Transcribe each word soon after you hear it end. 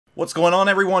What's going on,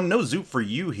 everyone?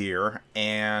 NoZoupForYou here,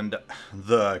 and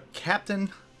the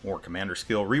captain or commander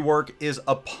skill rework is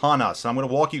upon us. I'm going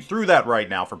to walk you through that right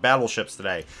now for battleships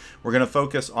today. We're going to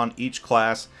focus on each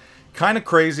class. Kind of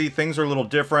crazy, things are a little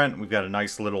different. We've got a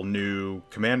nice little new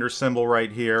commander symbol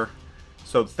right here.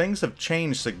 So things have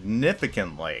changed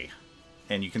significantly,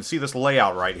 and you can see this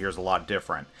layout right here is a lot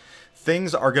different.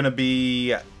 Things are going to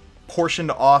be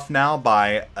portioned off now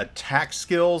by attack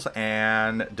skills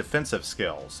and defensive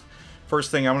skills.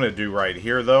 First thing I'm going to do right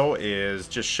here though is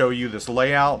just show you this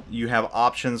layout. You have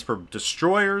options for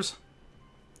destroyers,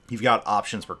 you've got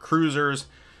options for cruisers,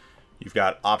 you've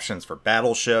got options for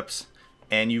battleships,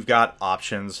 and you've got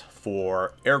options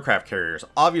for aircraft carriers.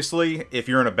 Obviously, if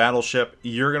you're in a battleship,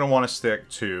 you're going to want to stick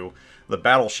to the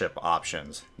battleship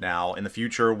options. Now, in the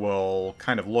future, we'll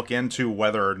kind of look into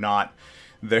whether or not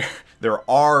there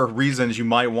are reasons you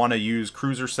might want to use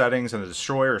cruiser settings in a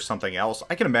destroyer or something else.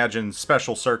 I can imagine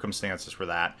special circumstances for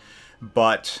that.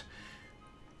 But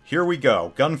here we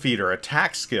go. Gunfeeder,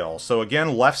 attack skill. So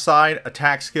again, left side,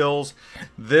 attack skills.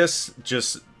 This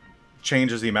just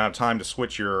changes the amount of time to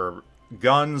switch your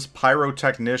guns.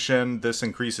 Pyrotechnician, this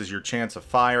increases your chance of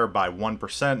fire by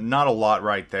 1%. Not a lot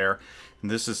right there.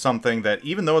 And this is something that,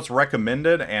 even though it's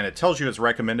recommended, and it tells you it's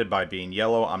recommended by being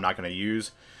yellow, I'm not going to use.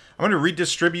 I'm going to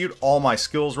redistribute all my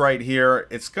skills right here.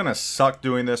 It's going to suck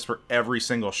doing this for every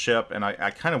single ship, and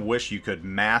I kind of wish you could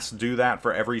mass do that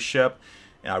for every ship.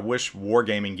 And I wish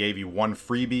Wargaming gave you one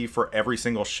freebie for every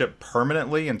single ship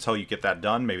permanently until you get that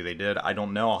done. Maybe they did. I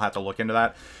don't know. I'll have to look into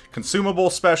that. Consumable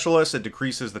specialist. It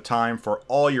decreases the time for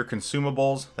all your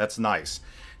consumables. That's nice.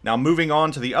 Now moving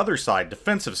on to the other side,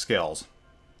 defensive skills.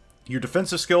 Your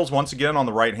defensive skills, once again, on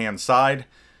the right-hand side.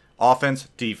 Offense,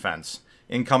 defense.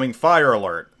 Incoming fire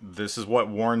alert. This is what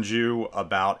warns you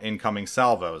about incoming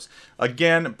salvos.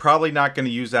 Again, probably not going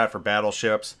to use that for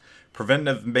battleships.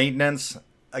 Preventive maintenance.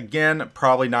 Again,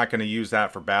 probably not going to use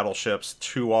that for battleships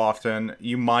too often.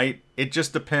 You might. It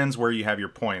just depends where you have your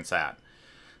points at.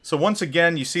 So once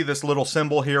again, you see this little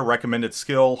symbol here, recommended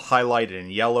skill, highlighted in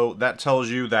yellow. That tells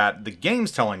you that the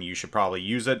game's telling you should probably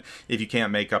use it if you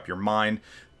can't make up your mind.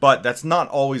 But that's not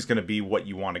always going to be what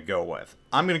you want to go with.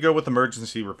 I'm going to go with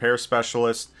Emergency Repair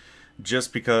Specialist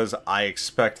just because I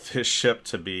expect this ship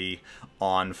to be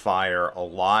on fire a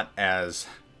lot, as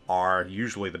are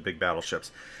usually the big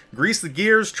battleships. Grease the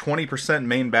gears, 20%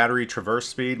 main battery traverse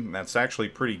speed. That's actually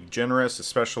pretty generous,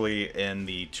 especially in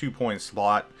the 2-point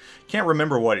slot. Can't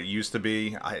remember what it used to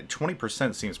be.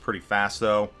 20% seems pretty fast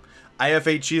though.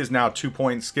 IFHE is now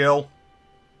 2-point skill.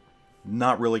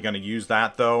 Not really going to use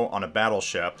that though on a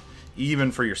battleship,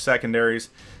 even for your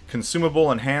secondaries.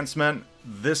 Consumable enhancement.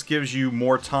 This gives you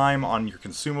more time on your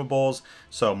consumables,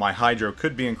 so my hydro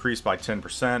could be increased by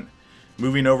 10%.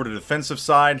 Moving over to the defensive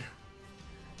side,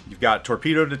 you've got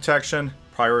torpedo detection,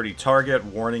 priority target,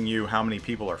 warning you how many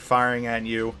people are firing at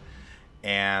you.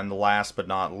 And last but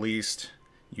not least,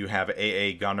 you have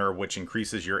AA gunner, which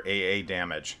increases your AA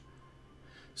damage.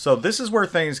 So this is where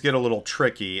things get a little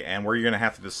tricky, and where you're going to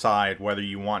have to decide whether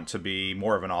you want to be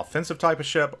more of an offensive type of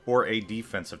ship or a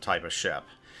defensive type of ship.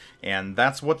 And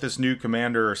that's what this new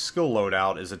commander skill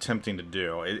loadout is attempting to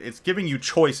do. It's giving you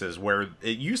choices where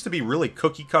it used to be really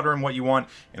cookie cutter in what you want,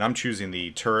 and I'm choosing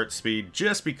the turret speed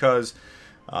just because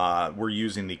we're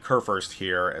using the Kurfürst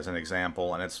here as an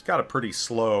example, and it's got a pretty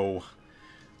slow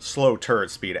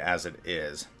turret speed as it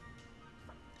is.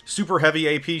 Super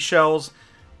heavy AP shells.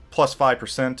 Plus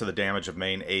 5% to the damage of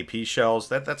main AP shells.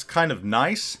 That's kind of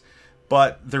nice,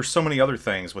 but there's so many other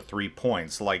things with 3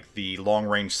 points, like the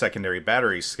long-range secondary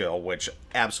battery skill, which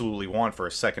absolutely want for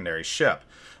a secondary ship.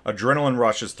 Adrenaline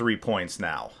Rush is 3 points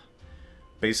now.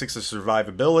 Basics of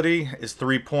Survivability is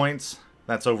 3 points.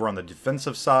 That's over on the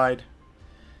defensive side.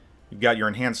 You've got your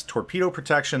Enhanced Torpedo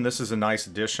Protection. This is a nice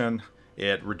addition.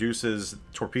 It reduces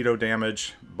torpedo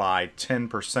damage by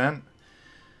 10%.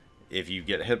 If you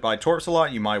get hit by torps a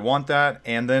lot, you might want that.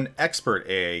 And then Expert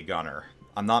AA Gunner.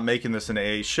 I'm not making this an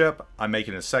AA ship. I'm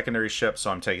making it a secondary ship, so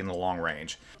I'm taking the long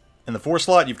range. In the 4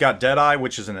 slot, you've got Deadeye,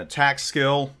 which is an attack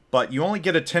skill, but you only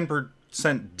get a 10%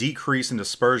 decrease in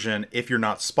dispersion if you're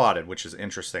not spotted, which is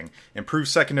interesting. Improved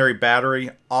secondary battery.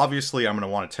 Obviously, I'm going to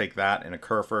want to take that in a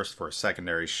Kurfürst for a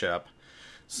secondary ship.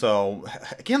 So,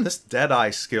 again, this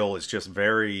Deadeye skill is just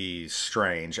very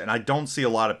strange, and I don't see a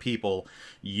lot of people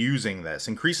using this.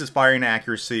 Increases firing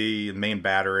accuracy, main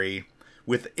battery,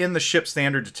 within the ship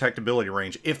standard detectability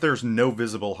range if there's no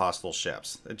visible hostile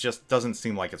ships. It just doesn't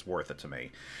seem like it's worth it to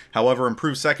me. However,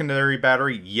 improved secondary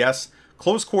battery, yes.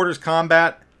 Close quarters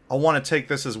combat, I want to take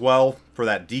this as well for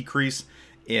that decrease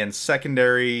in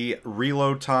secondary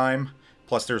reload time.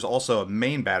 Plus, there's also a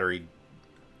main battery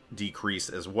decrease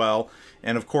as well.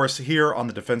 And of course here on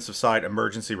the defensive side,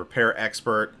 emergency repair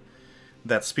expert,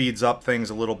 that speeds up things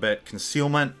a little bit.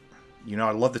 Concealment, you know,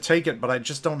 I'd love to take it, but I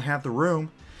just don't have the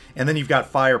room. And then you've got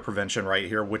fire prevention right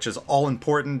here, which is all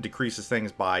important, decreases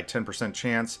things by 10%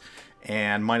 chance,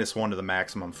 and -1 to the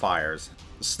maximum fires.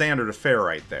 Standard affair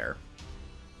right there.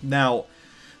 Now,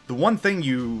 the one thing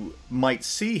you might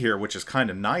see here, which is kind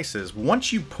of nice, is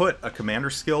once you put a commander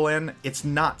skill in, it's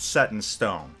not set in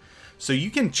stone. So you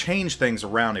can change things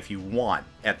around if you want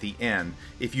at the end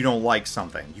if you don't like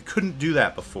something. You couldn't do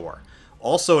that before.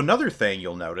 Also, another thing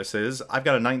you'll notice is I've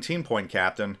got a 19-point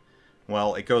captain.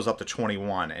 Well, it goes up to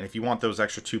 21, and if you want those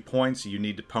extra 2 points, you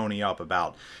need to pony up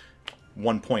about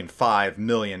 1.5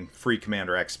 million free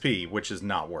commander XP, which is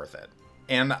not worth it.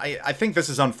 And I think this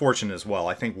is unfortunate as well.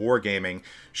 I think Wargaming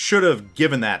should have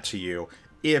given that to you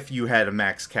if you had a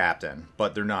max captain,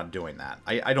 but they're not doing that.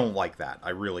 I don't like that.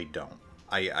 I really don't.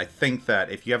 I think that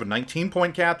if you have a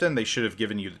 19-point captain, they should have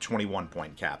given you the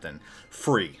 21-point captain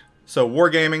free. So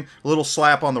Wargaming, a little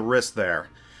slap on the wrist there.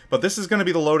 But this is going to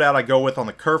be the loadout I go with on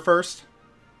the Kurfürst.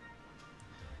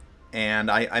 And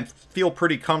I feel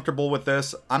pretty comfortable with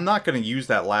this. I'm not going to use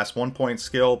that last 1-point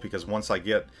skill because once I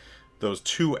get those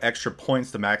 2 extra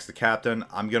points to max the captain,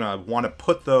 I'm going to want to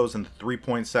put those in the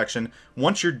 3-point section.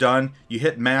 Once you're done, you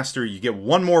hit master, you get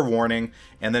 1 more warning,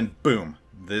 and then boom,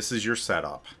 this is your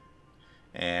setup.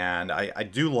 And I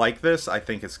do like this. I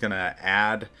think it's going to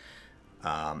add...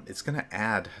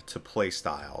 to play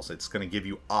styles. It's going to give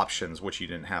you options which you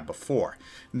didn't have before.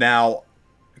 Now,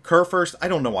 Kurfürst, I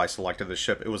don't know why I selected this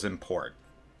ship. It was in port.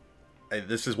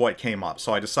 This is what came up,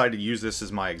 so I decided to use this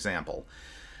as my example.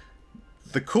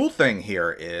 The cool thing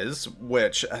here is,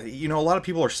 which, you know, a lot of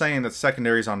people are saying that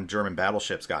secondaries on German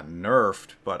battleships got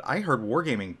nerfed, but I heard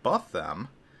Wargaming buffed them.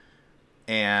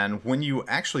 And when you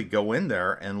actually go in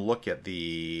there and look at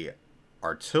the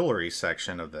artillery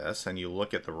section of this, and you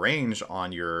look at the range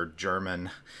on your German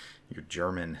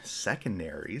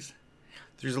secondaries,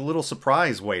 there's a little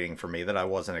surprise waiting for me that I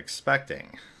wasn't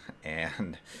expecting.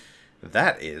 And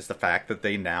that is the fact that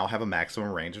they now have a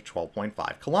maximum range of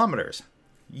 12.5 kilometers.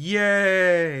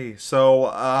 Yay! So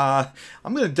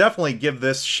I'm going to definitely give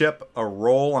this ship a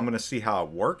roll. I'm going to see how it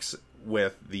works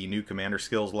with the new commander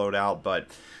skills loadout, but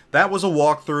that was a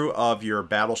walkthrough of your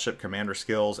battleship commander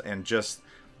skills and just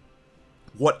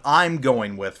what I'm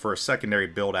going with for a secondary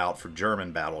build out for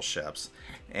German battleships.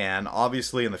 And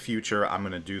obviously in the future I'm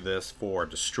going to do this for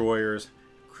destroyers,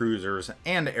 cruisers,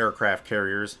 and aircraft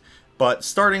carriers. But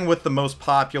starting with the most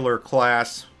popular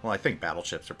class, well, I think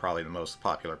battleships are probably the most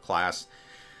popular class.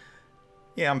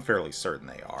 Yeah, I'm fairly certain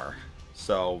they are.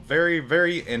 So very,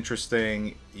 very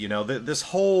interesting. You know, this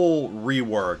whole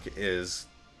rework is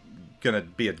going to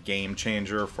be a game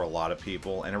changer for a lot of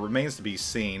people, and it remains to be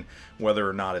seen whether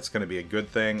or not it's going to be a good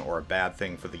thing or a bad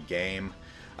thing for the game.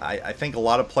 I think a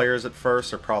lot of players at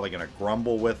first are probably going to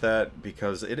grumble with it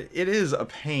because it is a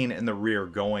pain in the rear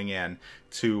going in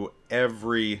to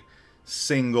every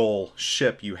single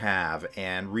ship you have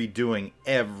and redoing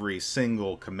every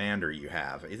single commander you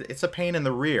have. It's a pain in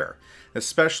the rear,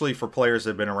 especially for players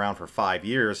that have been around for 5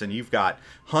 years and you've got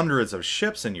hundreds of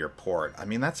ships in your port. I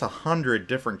mean, that's 100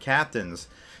 different captains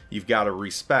you've got to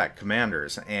respect,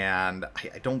 commanders, and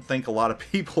I don't think a lot of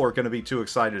people are going to be too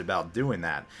excited about doing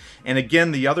that. And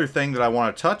again, the other thing that I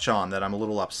want to touch on that I'm a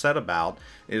little upset about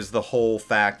is the whole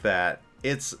fact that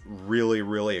it's really,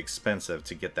 really expensive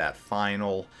to get that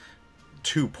final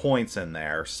 2 points in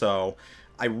there. So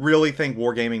I really think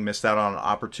Wargaming missed out on an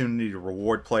opportunity to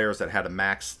reward players that had a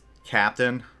max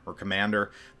captain or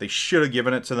commander. They should have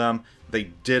given it to them.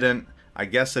 They didn't. I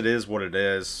guess it is what it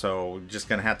is, so just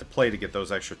going to have to play to get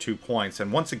those extra 2 points.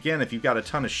 And once again, if you've got a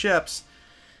ton of ships,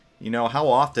 you know, how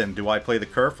often do I play the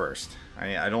Kurfürst?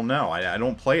 I don't know. I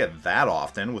don't play it that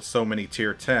often with so many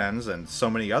tier 10s and so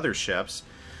many other ships.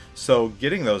 So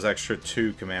getting those extra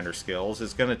 2 commander skills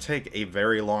is going to take a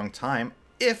very long time,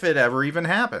 if it ever even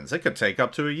happens. It could take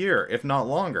up to a year, if not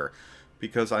longer,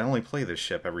 because I only play this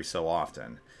ship every so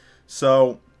often.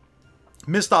 So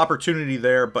missed opportunity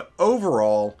there, but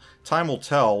overall, time will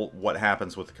tell what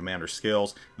happens with the commander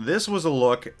skills. This was a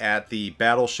look at the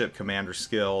battleship commander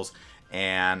skills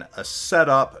and a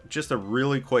setup, just a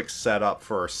really quick setup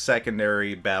for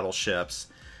secondary battleships.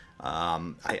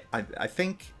 I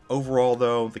think overall,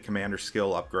 though, the commander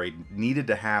skill upgrade needed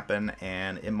to happen,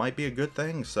 and it might be a good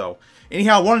thing. So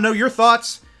anyhow, I want to know your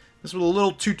thoughts. This was a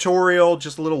little tutorial,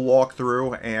 just a little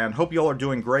walkthrough, and hope you all are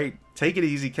doing great. Take it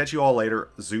easy. Catch you all later.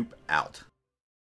 Zoop out.